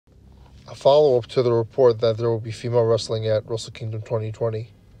a follow-up to the report that there will be female wrestling at Wrestle Kingdom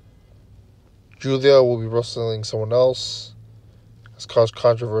 2020. Julia will be wrestling someone else, has caused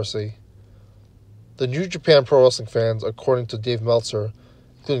controversy. The New Japan Pro Wrestling fans, according to Dave Meltzer,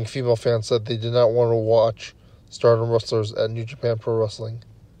 including female fans, said they did not want to watch Stardom wrestlers at New Japan Pro Wrestling,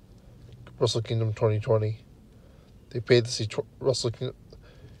 Wrestle Kingdom 2020. They paid to see Wrestle Kingdom.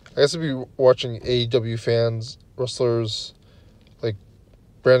 I guess they'd be watching AEW fans, wrestlers like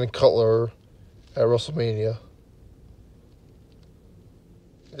Brandon Cutler at WrestleMania.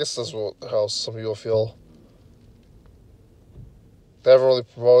 I guess that's how some people feel. They haven't really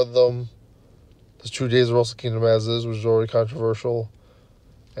promoted them. The 2 days of Wrestle Kingdom as is, which is already controversial.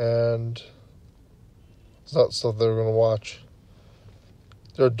 And it's not stuff they're going to watch.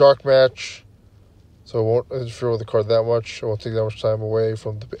 They're a dark match, so it won't interfere with the card that much. It won't take that much time away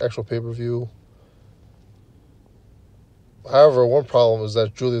from the actual pay-per-view. However, one problem is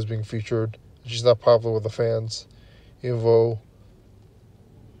that Julia's being featured, and she's not popular with the fans, even though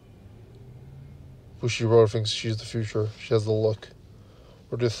Bushiroad thinks she's the future. She has the look.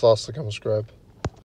 What are your thoughts? Like and subscribe.